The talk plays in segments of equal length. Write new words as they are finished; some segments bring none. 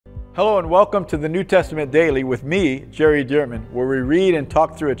Hello and welcome to the New Testament Daily with me, Jerry Dirmann, where we read and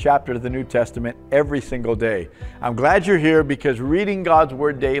talk through a chapter of the New Testament every single day. I'm glad you're here because reading God's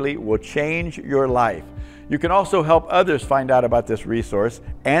Word daily will change your life. You can also help others find out about this resource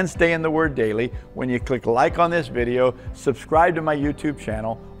and stay in the Word daily when you click like on this video, subscribe to my YouTube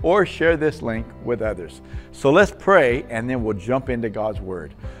channel, or share this link with others. So let's pray and then we'll jump into God's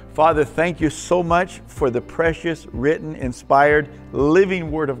Word. Father, thank you so much for the precious, written, inspired, living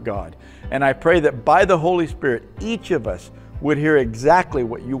Word of God. And I pray that by the Holy Spirit, each of us would hear exactly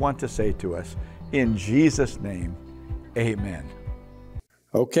what you want to say to us. In Jesus' name, amen.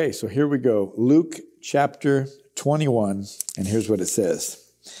 Okay, so here we go. Luke chapter 21, and here's what it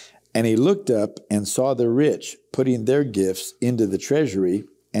says. And he looked up and saw the rich putting their gifts into the treasury,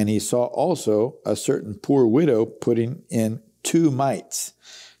 and he saw also a certain poor widow putting in 2 mites.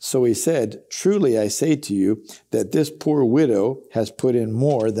 So he said, truly I say to you that this poor widow has put in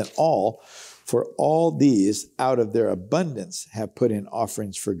more than all, for all these out of their abundance have put in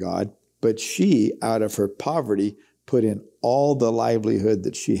offerings for God, but she out of her poverty put in all the livelihood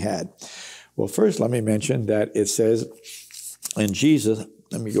that she had. Well, first let me mention that it says, and Jesus,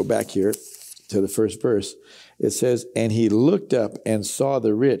 let me go back here to the first verse. It says, and he looked up and saw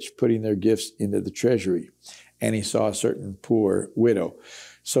the rich putting their gifts into the treasury, and he saw a certain poor widow.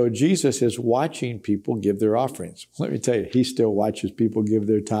 So Jesus is watching people give their offerings. Let me tell you, he still watches people give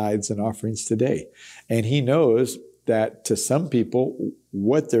their tithes and offerings today. And he knows that to some people,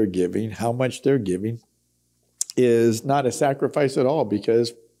 what they're giving, how much they're giving, is not a sacrifice at all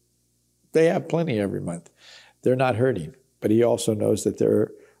because they have plenty every month. They're not hurting. But he also knows that there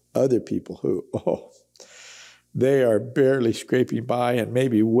are other people who, they are barely scraping by and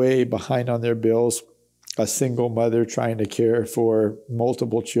maybe way behind on their bills. A single mother trying to care for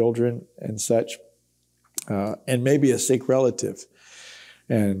multiple children and such, and maybe a sick relative.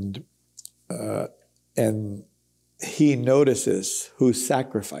 And he notices who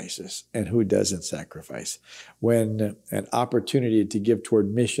sacrifices and who doesn't sacrifice. When an opportunity to give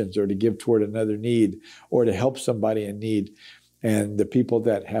toward missions or to give toward another need or to help somebody in need, and the people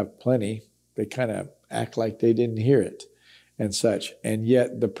that have plenty, they kind of act like they didn't hear it and such. And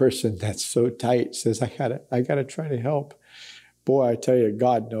yet the person that's so tight says, I gotta try to help. Boy, I tell you,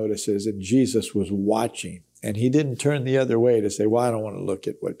 God notices, and Jesus was watching. And he didn't turn the other way to say, well, I don't want to look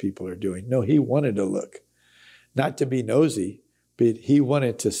at what people are doing. No, he wanted to look. Not to be nosy, but he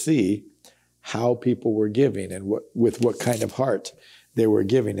wanted to see how people were giving and with what kind of heart they were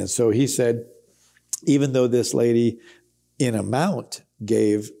giving. And so he said, even though this lady in amount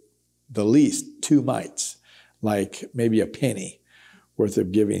gave the least 2 mites, like maybe a penny worth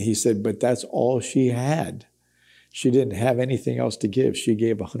of giving. He said, but that's all she had. She didn't have anything else to give. She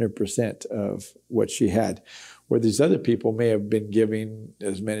gave 100% of what she had. Where these other people may have been giving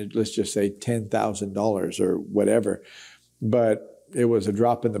as many, let's just say $10,000 or whatever, but it was a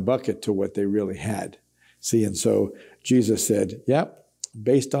drop in the bucket to what they really had. See, and so Jesus said, yep,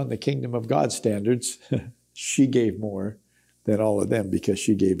 based on the kingdom of God standards, she gave more than all of them because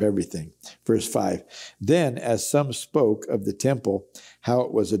she gave everything. Verse 5, then as some spoke of the temple, how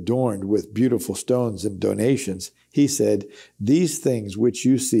it was adorned with beautiful stones and donations, he said, these things which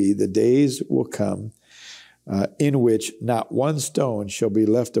you see, the days will come in which not one stone shall be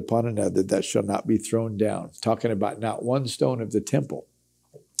left upon another that shall not be thrown down. Talking about not one stone of the temple.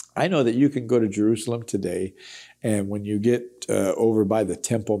 I know that you can go to Jerusalem today, and when you get over by the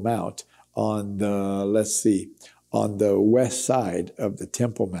Temple Mount on the, on the west side of the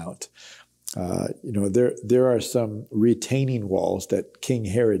Temple Mount, there are some retaining walls that King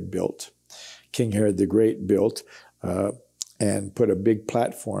Herod built. King Herod the Great built and put a big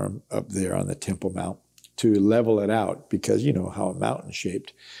platform up there on the Temple Mount to level it out because you know how a mountain's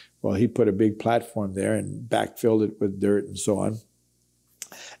shaped. Well, he put a big platform there and backfilled it with dirt and so on.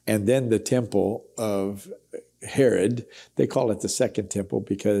 And then the temple of Herod, they call it the Second Temple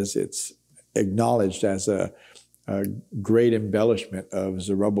because it's acknowledged as a great embellishment of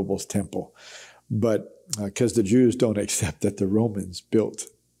Zerubbabel's temple. But because the Jews don't accept that the Romans built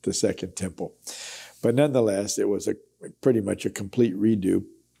the Second Temple. But nonetheless, it was pretty much a complete redo.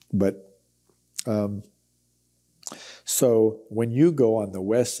 But so when you go on the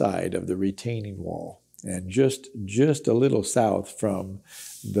west side of the retaining wall and just a little south from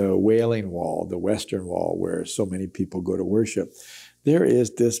the Wailing Wall, the Western Wall, where so many people go to worship, there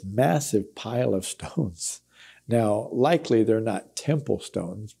is this massive pile of stones. Now, likely they're not temple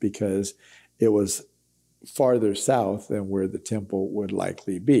stones because it was farther south than where the temple would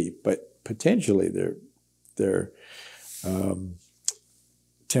likely be, but potentially they're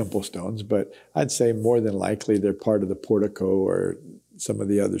temple stones, but I'd say more than likely they're part of the portico or some of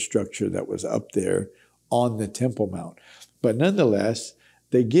the other structure that was up there on the Temple Mount. But nonetheless,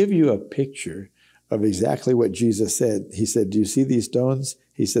 they give you a picture of exactly what Jesus said. He said, do you see these stones?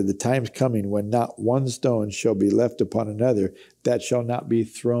 He said, the time's coming when not one stone shall be left upon another that shall not be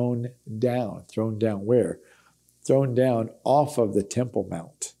thrown down. Thrown down where? Thrown down off of the Temple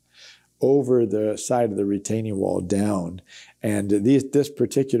Mount, over the side of the retaining wall down. And this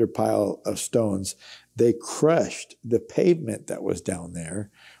particular pile of stones, they crushed the pavement that was down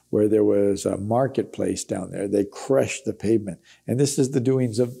there, where there was a marketplace down there. They crushed the pavement. And this is the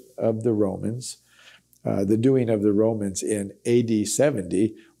doings of the Romans, the doing of the Romans in AD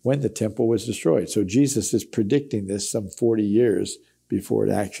 70 when the temple was destroyed. So Jesus is predicting this some 40 years before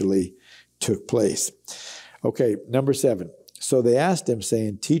it actually took place. Okay, number 7. So they asked him,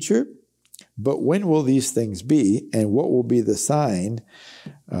 saying, Teacher, but when will these things be, and what will be the sign,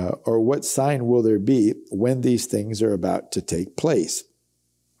 or what sign will there be when these things are about to take place?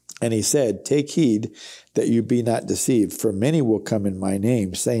 And he said, Take heed that you be not deceived, for many will come in my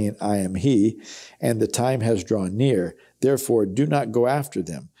name, saying, I am he, and the time has drawn near. Therefore, do not go after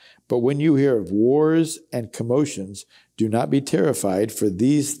them. But when you hear of wars and commotions, do not be terrified, for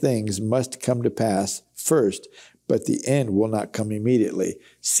these things must come to pass first, but the end will not come immediately.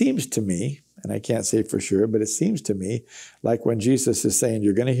 Seems to me, and I can't say for sure, but it seems to me like when Jesus is saying,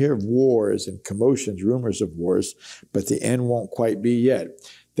 you're going to hear of wars and commotions, rumors of wars, but the end won't quite be yet,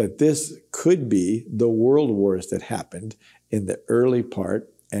 that this could be the world wars that happened in the early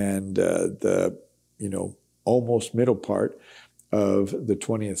part and the almost middle part of the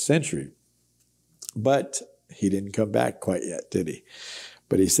 20th century. But he didn't come back quite yet, did he?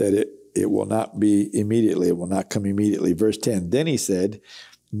 But he said it will not be immediately. It will not come immediately. Verse 10, then he said,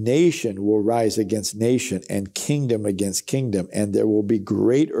 nation will rise against nation and kingdom against kingdom, and there will be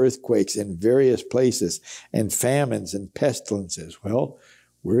great earthquakes in various places and famines and pestilences. Well,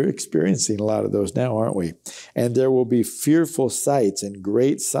 we're experiencing a lot of those now, aren't we? And there will be fearful sights and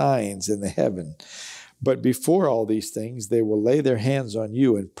great signs in the heaven. But before all these things, they will lay their hands on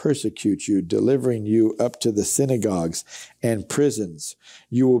you and persecute you, delivering you up to the synagogues and prisons.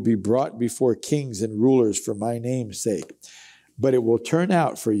 You will be brought before kings and rulers for my name's sake. But it will turn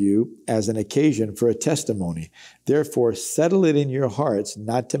out for you as an occasion for a testimony. Therefore, settle it in your hearts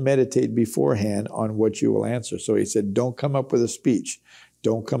not to meditate beforehand on what you will answer. So he said, don't come up with a speech.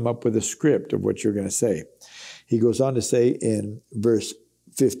 Don't come up with a script of what you're going to say. He goes on to say in verse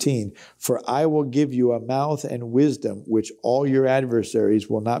 15, for I will give you a mouth and wisdom which all your adversaries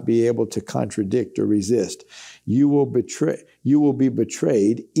will not be able to contradict or resist. You will be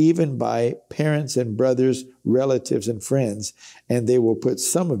betrayed even by parents and brothers, relatives and friends, and they will put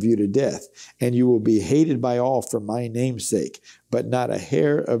some of you to death, and you will be hated by all for my name's sake, but not a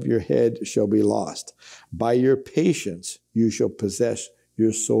hair of your head shall be lost. By your patience you shall possess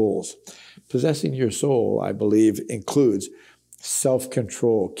your souls. Possessing your soul, I believe, includes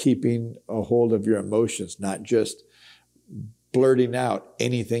self-control, keeping a hold of your emotions, not just blurting out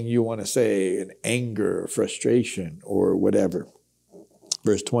anything you want to say in anger, frustration, or whatever.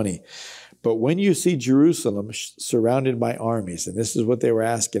 Verse 20, but when you see Jerusalem surrounded by armies, and this is what they were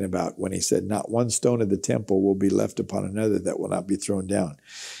asking about when he said, not one stone of the temple will be left upon another that will not be thrown down.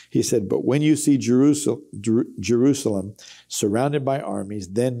 He said, but when you see Jerusalem surrounded by armies,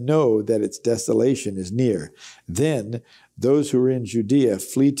 then know that its desolation is near. Then those who are in Judea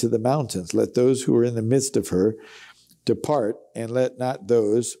flee to the mountains. Let those who are in the midst of her depart, and let not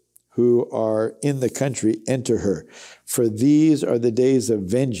those who are in the country enter her. For these are the days of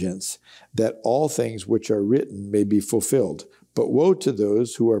vengeance, that all things which are written may be fulfilled. But woe to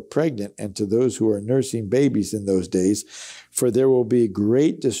those who are pregnant and to those who are nursing babies in those days, for there will be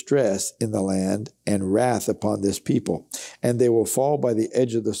great distress in the land and wrath upon this people. And they will fall by the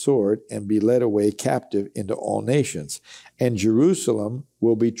edge of the sword and be led away captive into all nations. And Jerusalem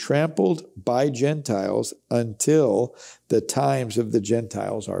will be trampled by Gentiles until the times of the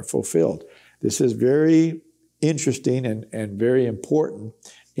Gentiles are fulfilled. This is very interesting and very important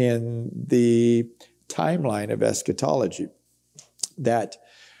in the timeline of eschatology. That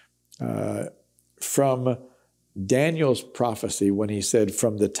from Daniel's prophecy, when he said,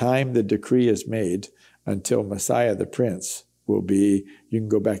 from the time the decree is made until Messiah the Prince will be, you can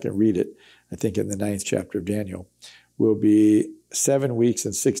go back and read it, I think in the 9th chapter of Daniel, will be 7 weeks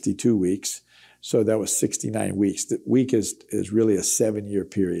and 62 weeks. So that was 69 weeks. The week is really a 7-year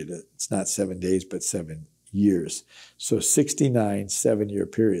period. It's not 7 days, but 7 years. So 69 7-year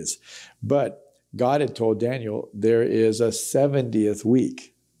periods. But God had told Daniel, there is a 70th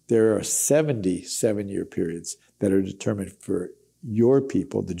week. There are 70 7-year periods that are determined for your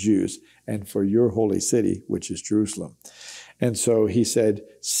people, the Jews, and for your holy city, which is Jerusalem. And so he said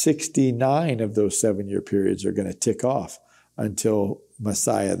 69 of those 7-year periods are going to tick off until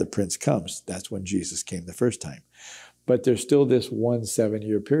Messiah, the Prince, comes. That's when Jesus came the first time. But there's still this 1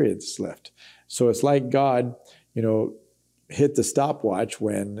 7-year period that's left. So it's like God, hit the stopwatch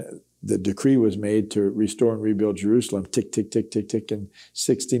when the decree was made to restore and rebuild Jerusalem. Tick, tick, tick, tick, tick. And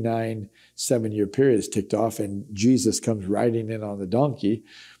 69 7-year periods ticked off. And Jesus comes riding in on the donkey,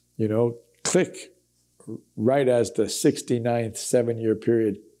 click, right as the 69th 7-year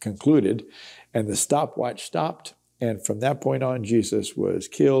period concluded. And the stopwatch stopped. And from that point on, Jesus was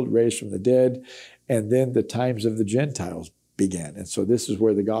killed, raised from the dead. And then the times of the Gentiles began. And so this is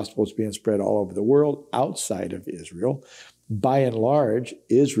where the gospel is being spread all over the world outside of Israel. By and large,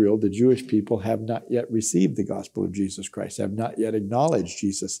 Israel, the Jewish people, have not yet received the gospel of Jesus Christ, have not yet acknowledged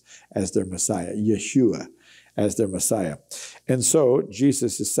Jesus as their Messiah, Yeshua as their Messiah. And so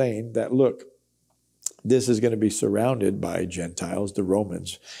Jesus is saying that, look, this is going to be surrounded by Gentiles, the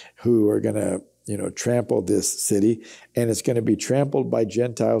Romans, who are going to trample this city, and it's going to be trampled by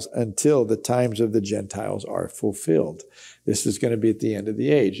Gentiles until the times of the Gentiles are fulfilled. This is going to be at the end of the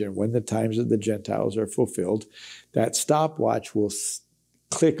age, and when the times of the Gentiles are fulfilled, that stopwatch will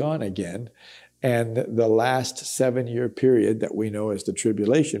click on again, and the last 7-year period that we know as the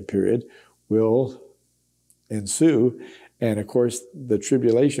tribulation period will ensue. And of course, the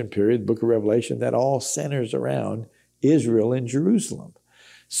tribulation period, book of Revelation, that all centers around Israel and Jerusalem.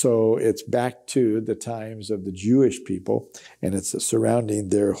 So it's back to the times of the Jewish people, and it's surrounding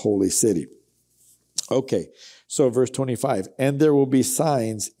their holy city. Okay, so verse 25, and there will be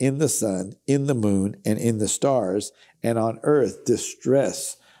signs in the sun, in the moon, and in the stars, and on earth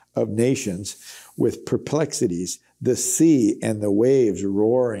distress of nations with perplexities, the sea and the waves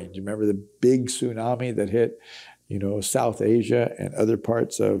roaring. Do you remember the big tsunami that hit, South Asia and other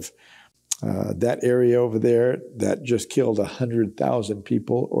parts of that area over there that just killed 100,000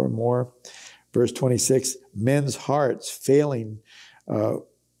 people or more? Verse 26, men's hearts failing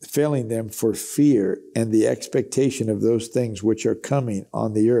them for fear and the expectation of those things which are coming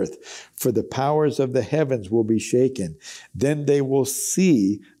on the earth. For the powers of the heavens will be shaken. Then they will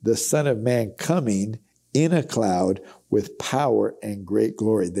see the Son of Man coming in a cloud with power and great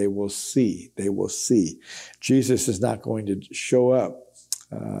glory. They will see. Jesus is not going to show up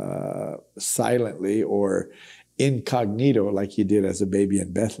silently or incognito like he did as a baby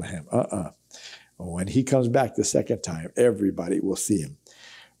in Bethlehem. When he comes back the second time, everybody will see him.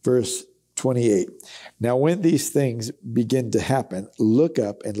 Verse 28, now when these things begin to happen, look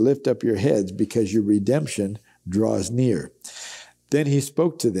up and lift up your heads because your redemption draws near. Then he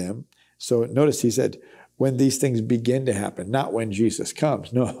spoke to them. So notice he said, when these things begin to happen, not when Jesus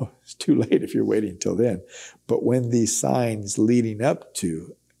comes. No, it's too late if you're waiting until then. But when these signs leading up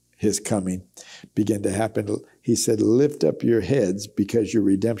to his coming begin to happen, he said, lift up your heads because your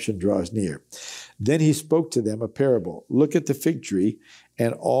redemption draws near. Then he spoke to them a parable. Look at the fig tree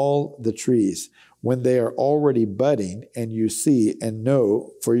and all the trees, when they are already budding, and you see and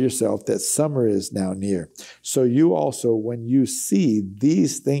know for yourself that summer is now near. So you also, when you see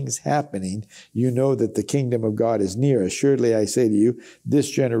these things happening, you know that the kingdom of God is near. Assuredly, I say to you, this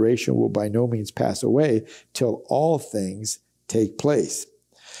generation will by no means pass away till all things take place.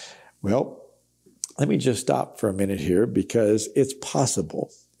 Well, let me just stop for a minute here, because it's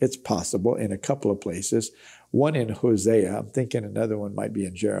possible in a couple of places. One in Hosea, I'm thinking another one might be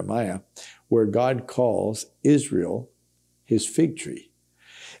in Jeremiah, where God calls Israel his fig tree.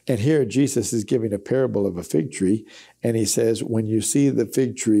 And here Jesus is giving a parable of a fig tree, and he says, when you see the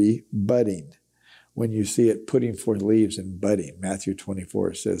fig tree budding, when you see it putting forth leaves and budding, Matthew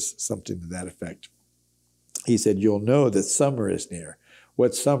 24 says something to that effect. He said, you'll know that summer is near.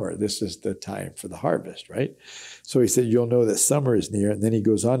 What's summer? This is the time for the harvest, right? So he said, you'll know that summer is near. And then he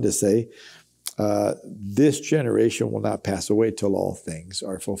goes on to say, this generation will not pass away till all things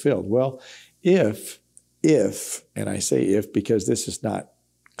are fulfilled. Well, if, and I say if because this is not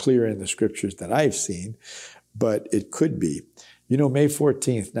clear in the scriptures that I've seen, but it could be. May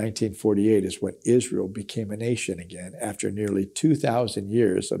 14th, 1948 is when Israel became a nation again after nearly 2,000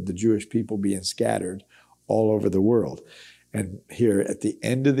 years of the Jewish people being scattered all over the world. And here at the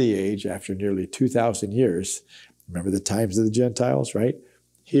end of the age, after nearly 2,000 years, remember the times of the Gentiles, right?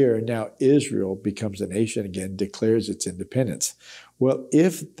 Here now Israel becomes a nation again, declares its independence. Well,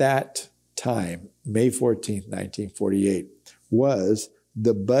 if that time, May 14th, 1948, was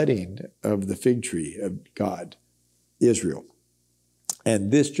the budding of the fig tree of God, Israel,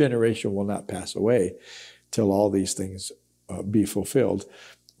 and this generation will not pass away till all these things be fulfilled,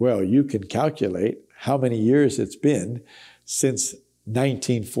 well, you can calculate how many years it's been since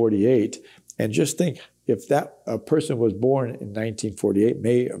 1948, and just think, if that a person was born in 1948,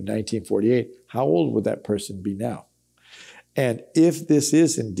 May of 1948, how old would that person be now? And if this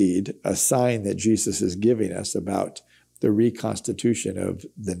is indeed a sign that Jesus is giving us about the reconstitution of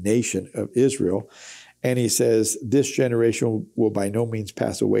the nation of Israel, and he says, this generation will by no means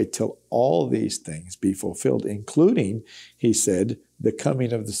pass away till all these things be fulfilled, including, he said, the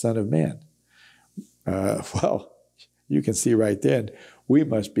coming of the Son of Man. Well, you can see right then, we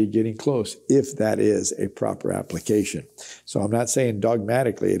must be getting close if that is a proper application. So I'm not saying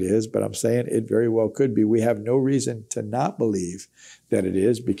dogmatically it is, but I'm saying it very well could be. We have no reason to not believe that it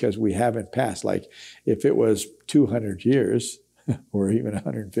is because we haven't passed. Like if it was 200 years or even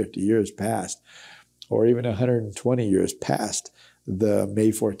 150 years past, or even 120 years past the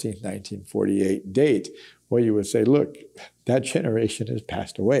May 14th, 1948 date, well, you would say, look, that generation has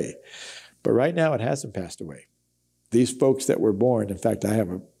passed away. But right now it hasn't passed away. These folks that were born, in fact, I have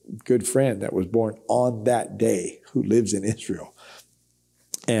a good friend that was born on that day who lives in Israel.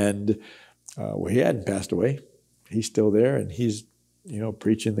 And well, he hadn't passed away. He's still there, and he's,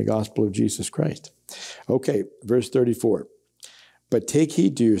 preaching the gospel of Jesus Christ. Okay, verse 34. But take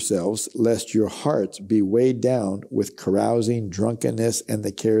heed to yourselves, lest your hearts be weighed down with carousing, drunkenness, and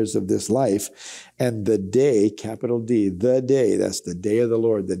the cares of this life. And the day, capital D, the day, that's the day of the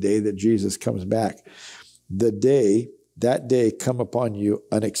Lord, the day that Jesus comes back. That day come upon you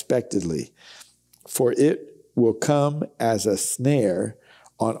unexpectedly. For it will come as a snare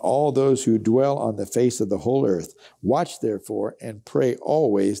on all those who dwell on the face of the whole earth. Watch therefore and pray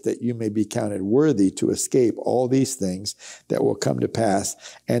always that you may be counted worthy to escape all these things that will come to pass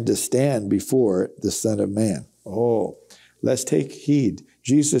and to stand before the Son of Man. Oh, let's take heed.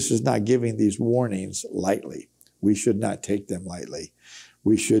 Jesus is not giving these warnings lightly. We should not take them lightly.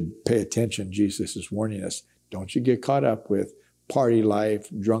 We should pay attention. Jesus is warning us. Don't you get caught up with party life,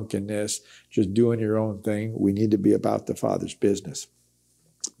 drunkenness, just doing your own thing. We need to be about the Father's business.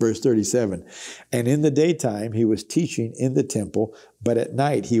 Verse 37, and in the daytime he was teaching in the temple, but at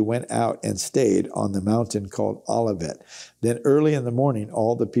night he went out and stayed on the mountain called Olivet. Then early in the morning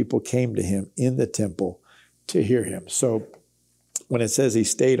all the people came to him in the temple to hear him. So when it says he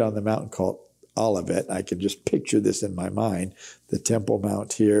stayed on the mountain called Olivet, I can just picture this in my mind, the Temple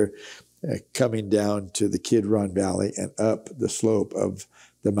Mount here, coming down to the Kidron Valley and up the slope of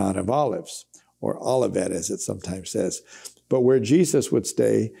the Mount of Olives, or Olivet as it sometimes says. But where Jesus would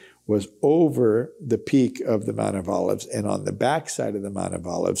stay was over the peak of the Mount of Olives, and on the backside of the Mount of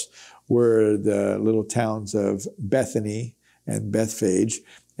Olives were the little towns of Bethany and Bethphage,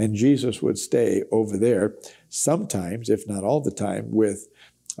 and Jesus would stay over there sometimes, if not all the time, with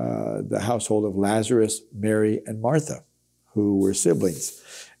the household of Lazarus, Mary, and Martha, who were siblings.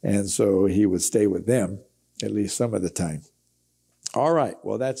 And so he would stay with them at least some of the time. All right,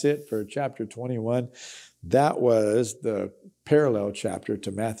 well, that's it for chapter 21. That was the parallel chapter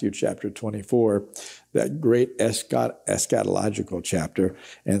to Matthew chapter 24, that great eschatological chapter.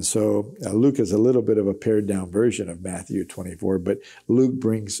 And so Luke is a little bit of a pared down version of Matthew 24, but Luke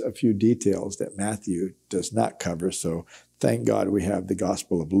brings a few details that Matthew does not cover. So thank God we have the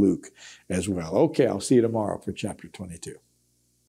Gospel of Luke as well. Okay, I'll see you tomorrow for chapter 22.